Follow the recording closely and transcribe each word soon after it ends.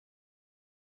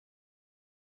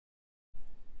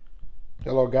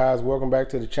Hello guys, welcome back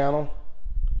to the channel.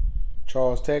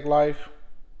 Charles Tech Life.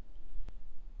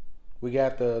 We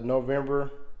got the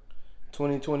November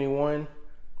 2021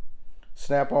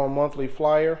 Snap-on monthly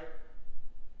flyer.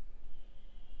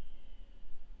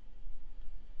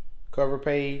 Cover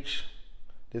page,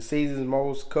 the season's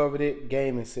most coveted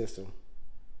gaming system.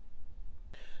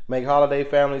 Make holiday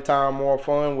family time more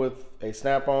fun with a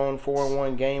Snap-on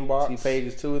 4-in-1 game box. See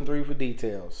pages 2 and 3 for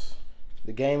details.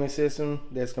 The gaming system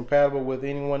that's compatible with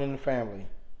anyone in the family.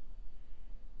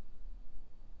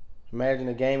 Imagine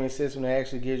a gaming system that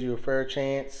actually gives you a fair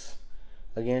chance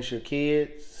against your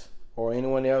kids or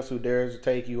anyone else who dares to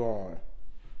take you on.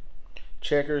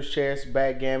 Checkers, chess,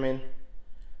 backgammon,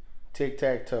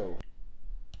 tic-tac-toe.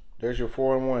 There's your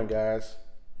 4-in-1, guys.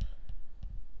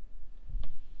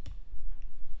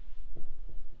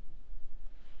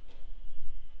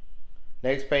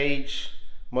 Next page,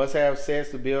 must-have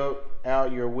sets to build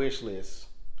out your wish list.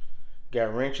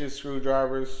 Got wrenches,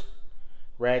 screwdrivers,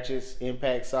 ratchets,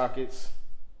 impact sockets.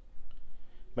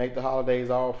 Make the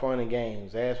holidays all fun and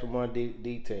games. Ask for more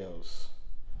details.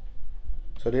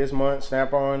 So this month,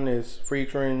 Snap-on is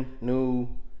featuring new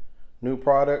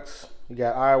products. You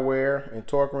got eyewear and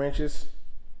torque wrenches.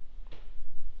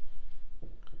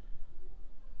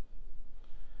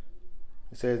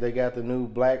 It says they got the new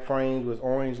black frames with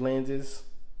orange lenses.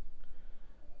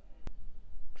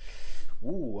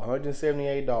 Ooh,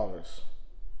 $178.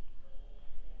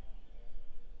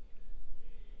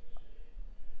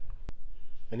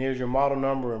 And here's your model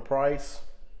number and price.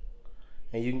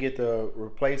 And you can get the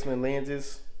replacement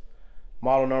lenses,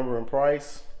 model number and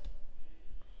price.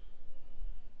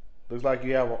 Looks like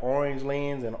you have an orange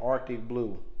lens and Arctic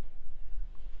blue.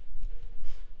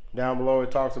 Down below it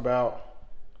talks about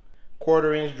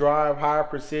 1/4-inch drive high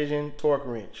precision torque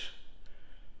wrench,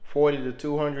 40 to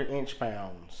 200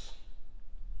 inch-pounds.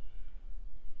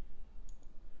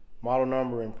 Model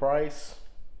number and price.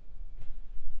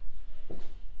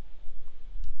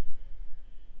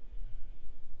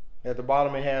 At the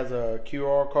bottom it has a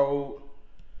QR code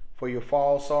for your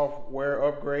fall software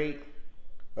upgrade.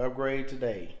 Upgrade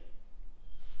today.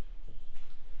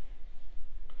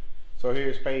 So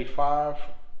here's page 5.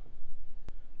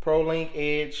 ProLink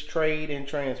Edge Trade and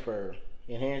Transfer.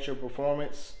 Enhance your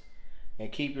performance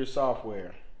and keep your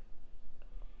software.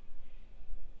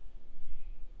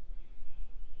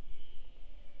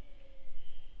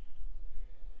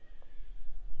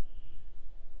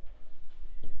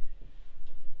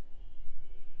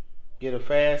 Get a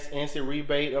fast instant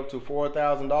rebate up to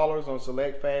 $4,000 on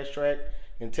select Fast Track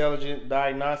intelligent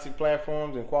diagnostic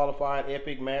platforms and qualified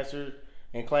Epic Master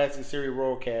and Classic Series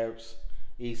roll cabs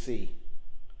EC.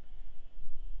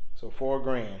 So $4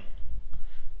 grand.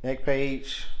 Next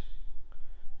page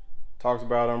talks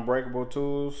about unbreakable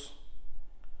tools.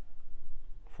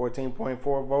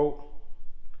 14.4 volt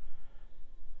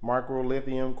micro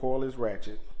lithium cordless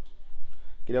ratchet.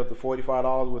 Get up to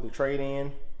 $45 with a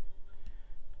trade-in.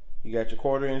 You got your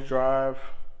 1/4-inch drive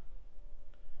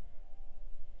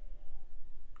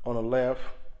on the left,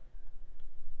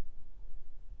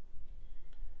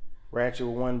 ratchet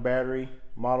with 1 battery,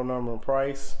 model number and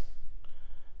price.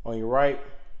 On your right,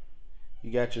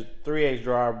 you got your 3/8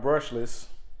 drive brushless,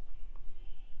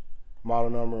 model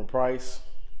number and price.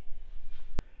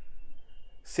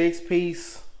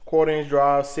 6-piece 1/4-inch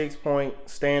drive, 6-point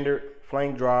standard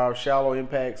flank drive, shallow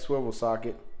impact swivel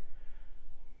socket.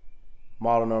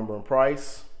 Model number and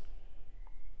price.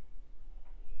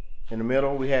 In the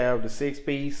middle we have the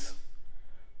 6-piece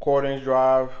 1/4-inch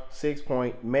drive,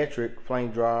 6-point metric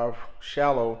flank drive,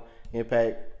 shallow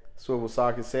impact swivel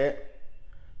socket set.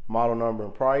 Model number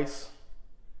and price.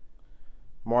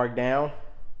 Marked down.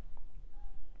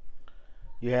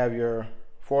 You have your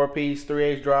 4-piece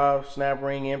 3/8 drive snap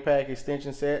ring impact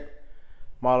extension set.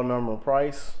 Model number and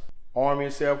price. Arm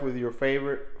yourself with your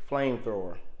favorite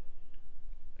flamethrower.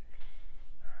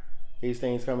 These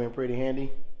things come in pretty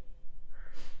handy.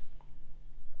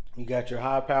 You got your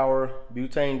high power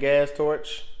butane gas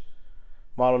torch,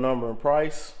 model number and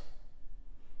price.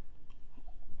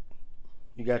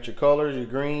 You got your colors, your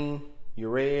green, your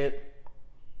red,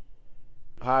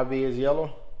 high vis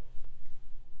yellow.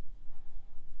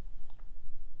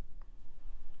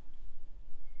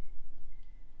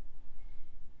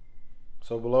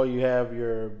 So below you have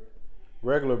your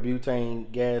regular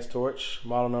butane gas torch,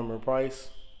 model number and price.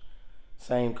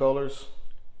 Same colors.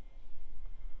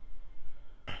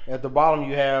 At the bottom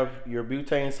you have your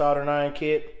butane solder 9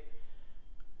 kit,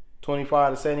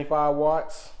 25 to 75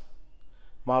 watts,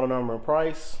 model number and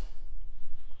price.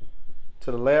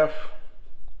 To the left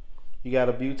you got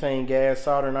a butane gas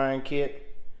solder 9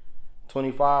 kit,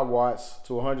 25 watts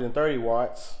to 130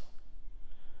 watts,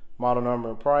 model number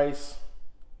and price.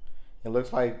 It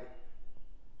looks like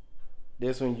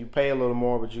this one you pay a little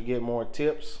more, but you get more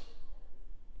tips.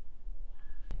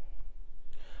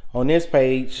 On this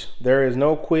page, there is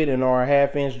no quit in our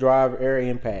 1/2-inch drive air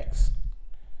impacts.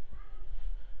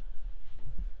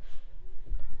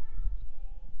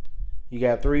 You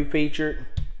got 3 featured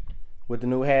with the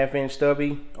new 1/2-inch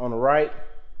stubby on the right.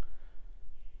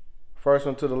 First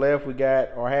one to the left, we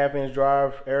got our 1/2-inch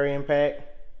drive air impact.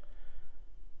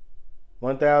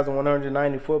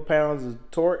 1,190 foot-pounds of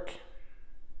torque.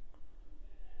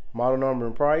 Model number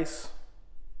and price.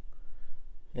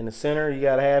 In the center, you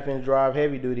got a 1/2-inch drive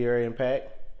heavy-duty air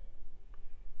impact.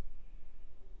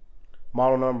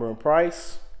 Model number and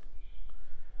price.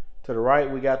 To the right,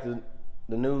 we got the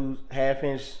new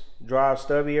 1/2-inch drive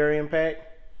stubby air impact.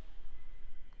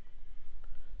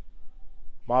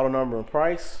 Model number and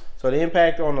price. So the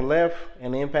impact on the left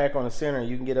and the impact on the center,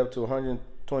 you can get up to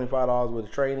 $125 with a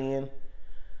trade-in.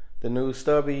 The new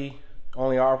stubby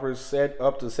only offers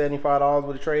up to $75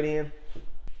 with a trade-in.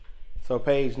 So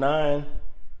page 9,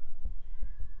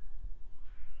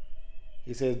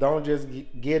 he says, don't just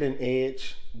get an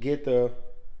edge, get the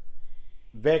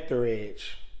vector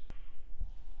edge.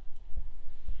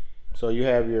 So you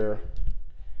have your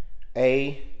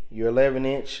A, your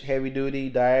 11-inch heavy-duty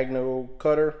diagonal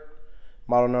cutter,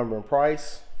 model number and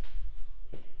price.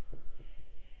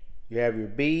 You have your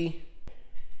B,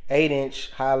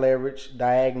 8-inch high leverage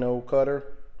diagonal cutter,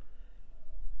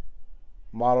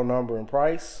 model number and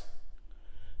price.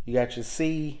 You got your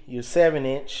C, your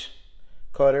 7-inch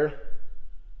cutter.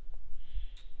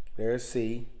 There's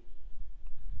C.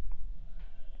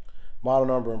 Model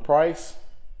number and price.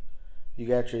 You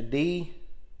got your D,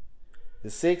 the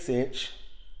 6-inch,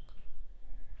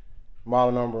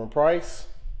 model number and price.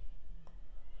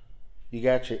 You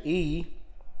got your E,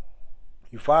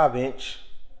 your 5-inch,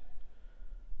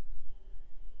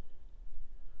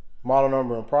 model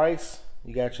number and price.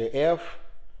 You got your F,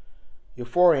 your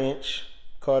 4-inch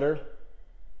cutter,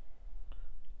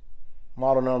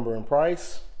 model number and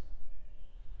price.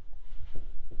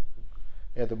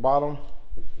 At the bottom,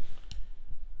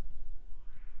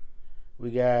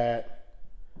 we got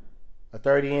a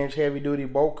 30-inch heavy-duty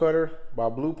bolt cutter by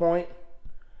Blue Point,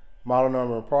 model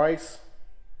number and price.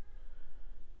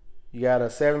 You got a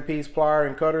 7-piece plier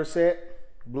and cutter set,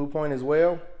 Blue Point as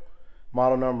well,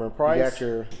 model number and price. You got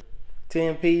your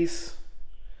 10-piece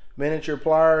miniature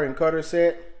plier and cutter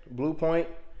set, Blue Point,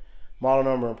 model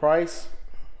number and price.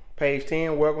 Page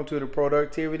 10, welcome to the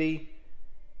Productivity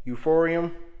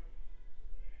Euphorium.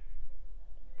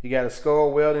 You got a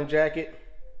skull welding jacket,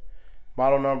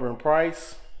 model number and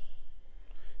price.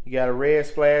 You got a red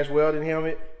splash welding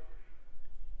helmet,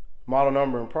 model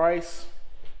number and price.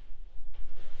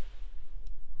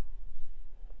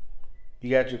 You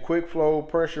got your quick flow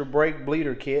pressure brake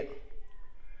bleeder kit,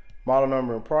 model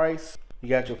number and price. You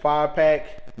got your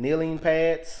 5-pack kneeling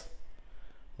pads,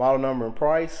 model number and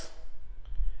price.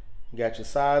 You got your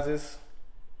sizes,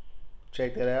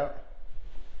 check that out.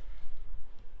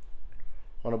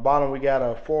 On the bottom, we got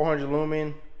a 400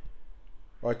 lumen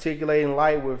articulating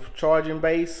light with charging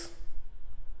base,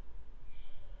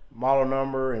 model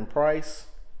number and price.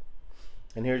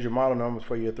 And here's your model numbers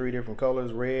for your 3 different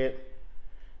colors: red,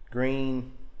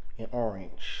 green, and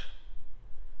orange.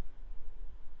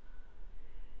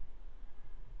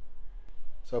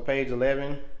 So page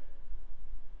 11,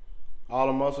 all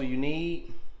the muscle you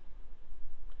need,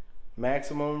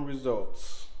 maximum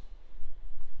results.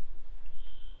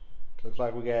 Looks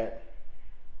like we got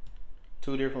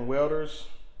 2 different welders.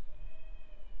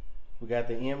 We got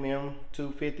the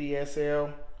MM250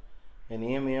 SL and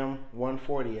the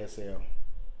MM140 SL.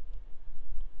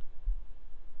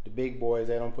 The big boys,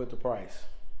 they don't put the price.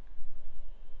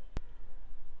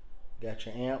 Got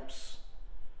your amps,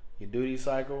 your duty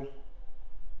cycle,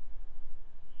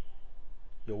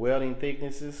 your welding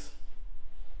thicknesses,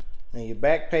 and your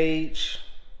back page,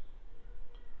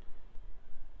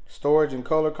 storage and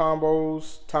color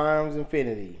combos times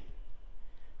infinity.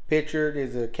 Pictured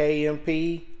is a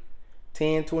KMP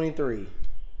 1023,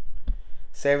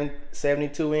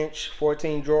 72-inch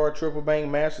 14 drawer triple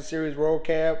bank Master Series roll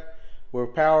cab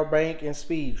with power bank and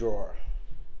speed drawer.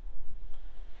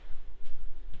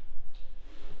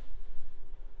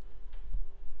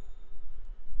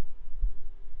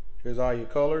 Here's all your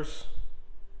colors.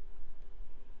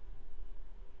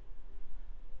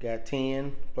 Got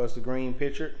 10 plus the green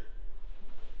pictured.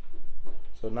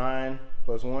 So 9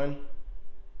 plus 1.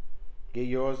 Get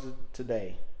yours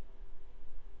today.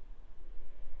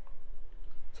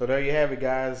 So there you have it,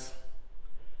 guys.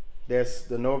 That's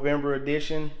the November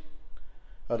edition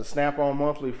of the Snap-on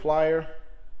Monthly Flyer.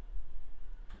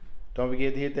 Don't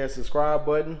forget to hit that subscribe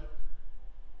button.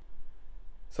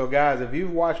 So guys, if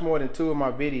you've watched more than 2 of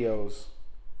my videos,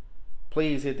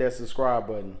 please hit that subscribe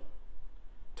button.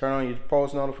 Turn on your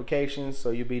post notifications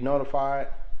so you'll be notified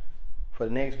for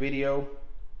the next video.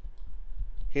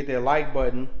 Hit that like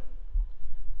button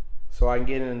so I can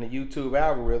get in the YouTube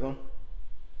algorithm.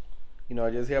 You know,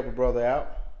 just help a brother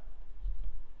out.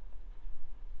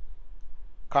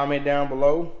 Comment down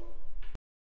below